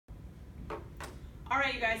All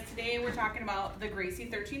right, you guys, today we're talking about the Gracey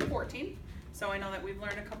 1314. So I know that we've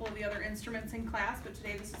learned a couple of the other instruments in class, but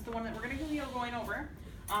today this is the one that we're going to be going over.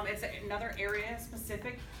 It's another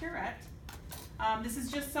area-specific curette. This is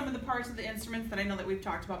just some of the parts of the instruments that I know that we've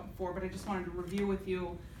talked about before, but I just wanted to review with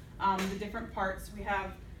you the different parts. We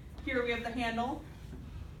have the handle,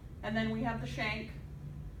 and then we have the shank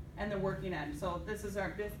and the working end. So this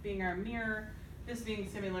being our mirror, this being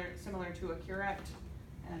similar to a curette,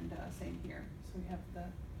 and same here. So we have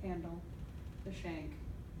the handle, the shank,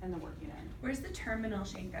 and the working end. Where's the terminal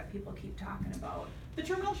shank that people keep talking about? The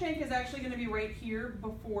terminal shank is actually going to be right here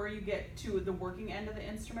before you get to the working end of the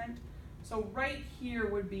instrument. So right here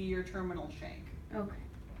would be your terminal shank. Okay.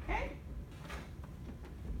 Okay?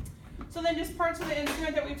 So then just parts of the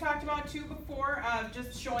instrument that we've talked about too before,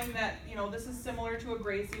 just showing that, this is similar to a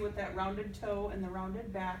Gracey with that rounded toe and the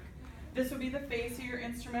rounded back. This would be the face of your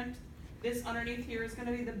instrument. This underneath here is going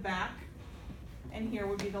to be the back, and here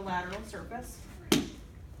would be the lateral surface.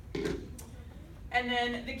 And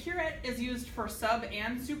then the curette is used for sub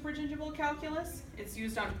and supragingival calculus. It's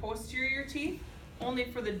used on posterior teeth,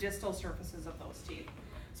 only for the distal surfaces of those teeth.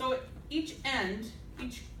 So each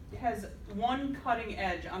has one cutting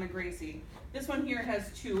edge on a Gracey. This one here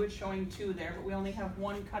has two, it's showing two there, but we only have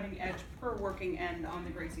one cutting edge per working end on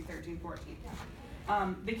the Gracey 1314.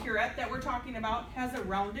 The curette that we're talking about has a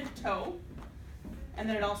rounded toe, and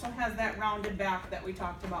then it also has that rounded back that we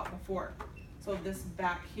talked about before. So this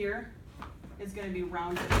back here is going to be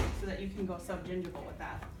rounded so that you can go subgingival with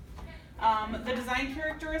that. The design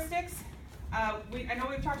characteristics, I know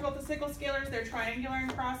we've talked about the sickle scalers. They're triangular in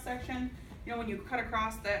cross section. When you cut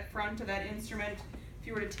across that front of that instrument, if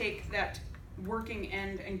you were to take that working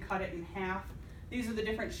end and cut it in half, these are the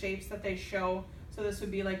different shapes that they show. So this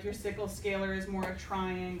would be like your sickle scaler is more a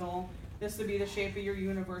triangle. This would be the shape of your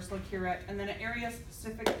universal curette. And then an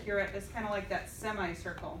area-specific curette is kind of like that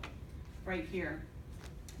semicircle right here.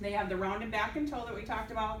 They have the rounded back and toe that we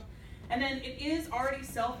talked about. And then it is already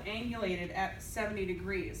self-angulated at 70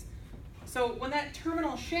 degrees. So when that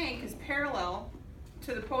terminal shank is parallel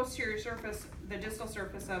to the posterior surface, the distal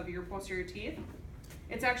surface of your posterior teeth,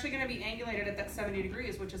 it's actually going to be angulated at that 70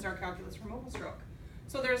 degrees, which is our calculus removal stroke.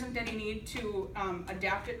 So there isn't any need to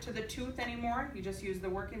adapt it to the tooth anymore. You just use the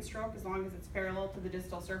working stroke as long as it's parallel to the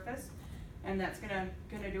distal surface, and that's gonna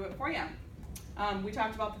do it for you. We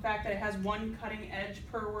talked about the fact that it has one cutting edge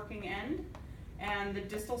per working end, and the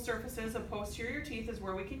distal surfaces of posterior teeth is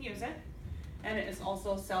where we can use it, and it is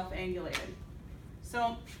also self-angulated.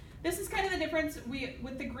 So this is kind of the difference.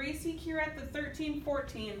 With the Gracey curette, the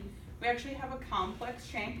 1314, we actually have a complex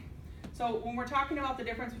shank. So when we're talking about the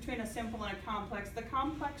difference between a simple and a complex, the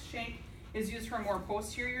complex shank is used for more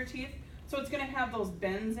posterior teeth. So it's going to have those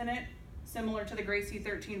bends in it, similar to the Gracey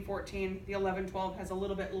 1314. The 1112 has a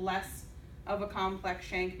little bit less of a complex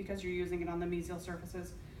shank because you're using it on the mesial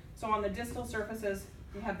surfaces. So on the distal surfaces,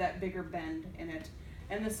 you have that bigger bend in it.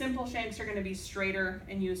 And the simple shanks are going to be straighter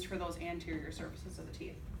and used for those anterior surfaces of the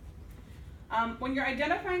teeth. When you're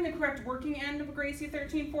identifying the correct working end of a Gracey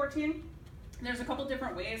 1314, there's a couple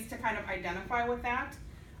different ways to kind of identify with that.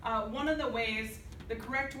 One of the ways, the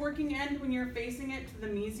correct working end when you're facing it to the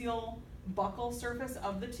mesial buccal surface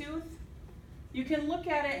of the tooth, you can look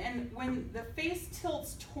at it, and when the face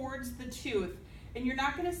tilts towards the tooth, and you're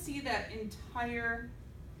not going to see that entire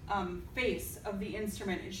face of the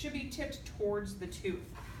instrument, it should be tipped towards the tooth.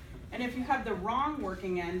 And if you have the wrong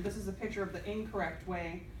working end, this is a picture of the incorrect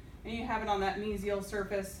way, and you have it on that mesial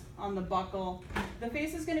surface on the buccal, the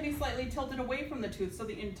face is going to be slightly tilted away from the tooth, so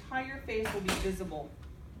the entire face will be visible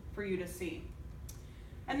for you to see.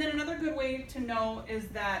 And then another good way to know is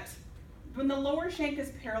that when the lower shank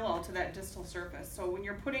is parallel to that distal surface, so when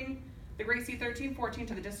you're putting the Gracey 1314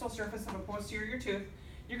 to the distal surface of a posterior tooth,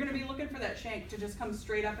 you're going to be looking for that shank to just come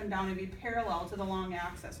straight up and down and be parallel to the long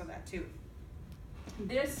axis of that tooth.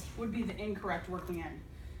 This would be the incorrect working end.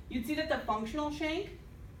 You'd see that the functional shank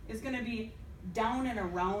is going to be down and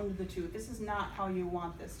around the tooth. This is not how you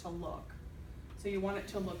want this to look. So you want it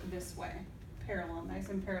to look this way, parallel, nice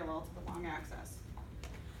and parallel to the long axis.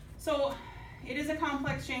 So it is a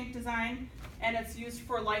complex shank design, and it's used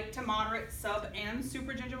for light to moderate sub and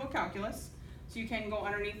supragingival calculus. So you can go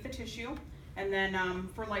underneath the tissue, and then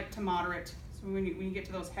for light to moderate, so when you get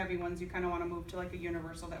to those heavy ones, you kind of want to move to like a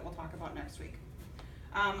universal that we'll talk about next week.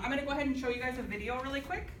 I'm going to go ahead and show you guys a video really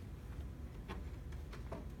quick.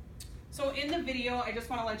 So in the video, I just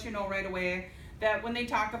want to let you know right away that when they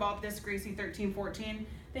talk about this Gracey 1314,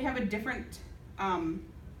 they have a different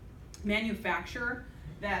manufacturer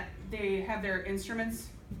that they have their instruments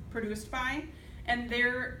produced by, and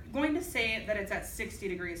they're going to say that it's at 60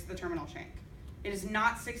 degrees to the terminal shank. It is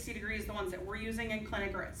not 60 degrees. The ones that we're using in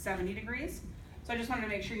clinic are at 70 degrees. So I just wanted to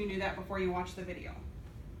make sure you knew that before you watch the video.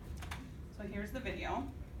 So here's the video.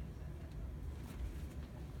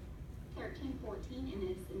 1314, and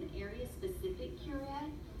it's an area-specific curette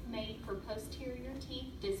made for posterior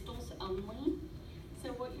teeth, distals only. So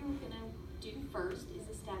what you're gonna do first is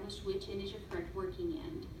establish which end is your correct working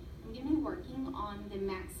end. I'm gonna be working on the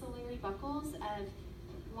maxillary buccals of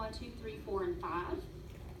 1, 2, 3, 4, and 5.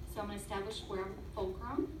 So I'm gonna establish where I'm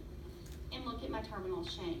fulcrum and look at my terminal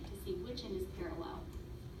shank to see which end is parallel.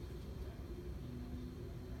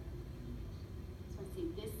 So I see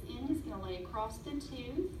this end is gonna lay across the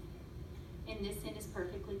tooth, and this end is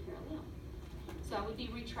perfectly parallel. So I would be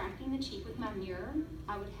retracting the cheek with my mirror.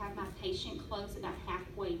 I would have my patient close about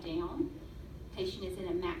halfway down. Patient is in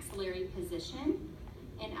a maxillary position,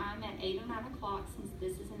 and I'm at 8 or 9 o'clock since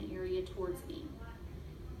this is an area towards me.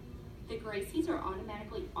 The Graceys are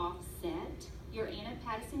automatically offset. Your Anna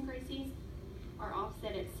Pattison Graceys are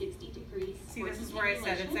offset at 60 degrees. See, this is where I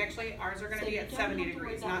said it's actually, ours are going to be at 70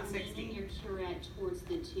 degrees, not 60. Leaning your curette towards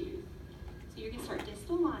the tooth. So you're going to start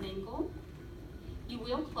distal line angle. You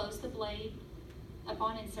will close the blade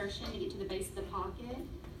upon insertion to get to the base of the pocket.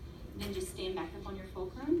 Then just stand back up on your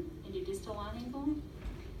fulcrum and do distal line angle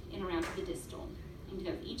and around to the distal. And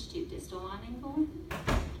go each tooth, distal line angle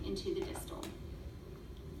into the distal.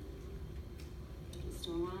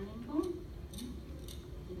 Distal line angle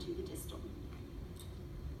into the distal.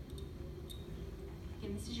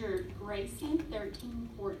 Again, this is your Gracey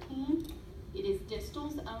 1314. It is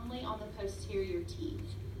distals only on the posterior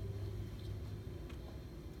teeth.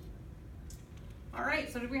 All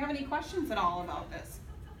right, so did we have any questions at all about this?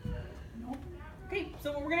 Nope. Okay,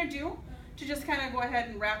 so what we're gonna do to just kind of go ahead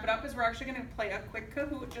and wrap it up is we're actually gonna play a quick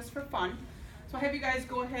Kahoot just for fun. So I'll have you guys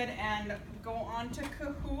go ahead and go on to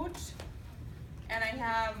Kahoot. And I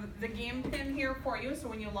have the game pin here for you, so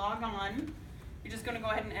when you log on, you're just gonna go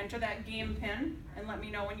ahead and enter that game pin and let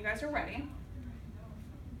me know when you guys are ready.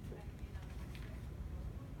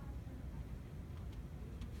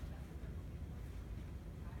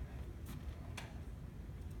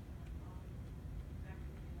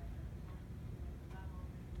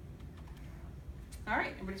 All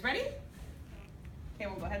right, everybody's ready? Okay,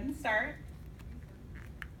 we'll go ahead and start.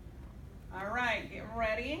 All right, get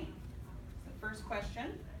ready. The first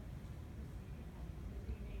question.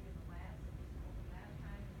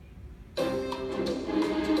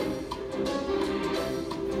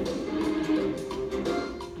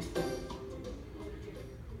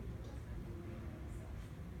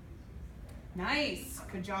 Nice,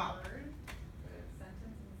 good job.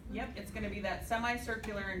 Yep, it's going to be that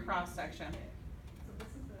semicircular and cross section.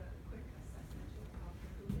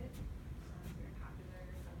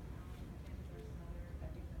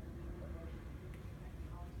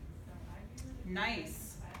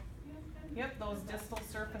 Nice. Yep, those distal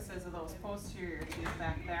surfaces of those posterior teeth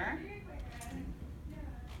back there.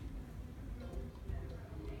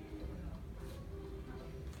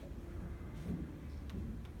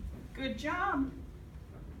 Good job.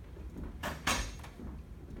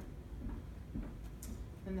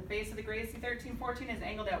 Then the face of the Gracey 1314 is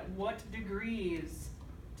angled at what degrees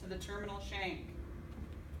to the terminal shank?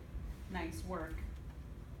 Nice work.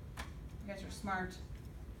 You guys are smart.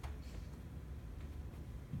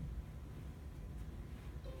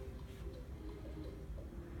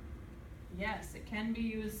 Yes, it can be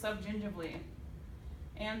used subgingivally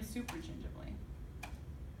and supragingivally.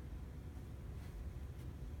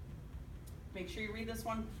 Make sure you read this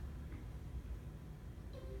one.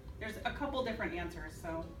 There's a couple different answers,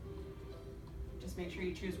 so just make sure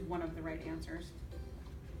you choose one of the right answers.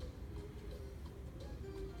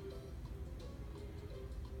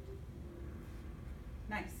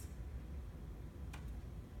 Nice.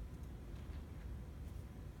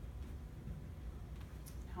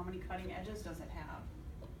 How many cutting edges does it have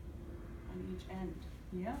on each end?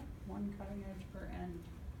 Yeah, one cutting edge per end.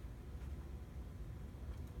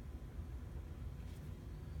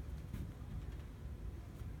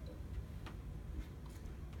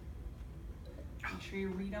 Make sure you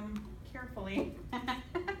read them carefully.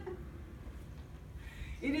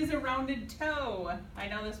 It is a rounded toe. I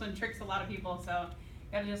know this one tricks a lot of people, so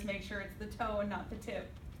you gotta just make sure it's the toe and not the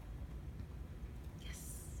tip. Yes.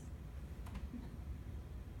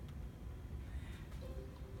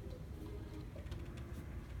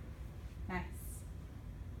 Nice.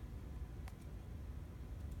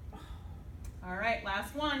 All right,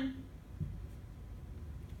 last one.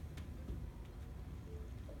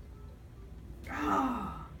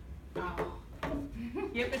 Oh.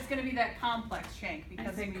 Yep, it's gonna be that complex shank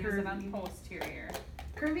because we use it on posterior.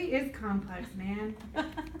 Curvy is complex, man.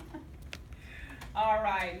 All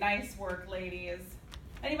right, nice work, ladies.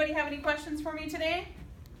 Anybody have any questions for me today?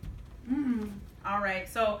 All right,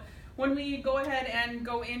 so when we go ahead and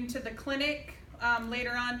go into the clinic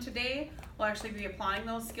later on today, we'll actually be applying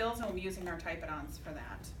those skills and we'll be using our type-it-ons for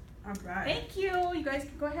that. All right. Thank you. You guys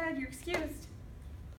can go ahead. You're excused.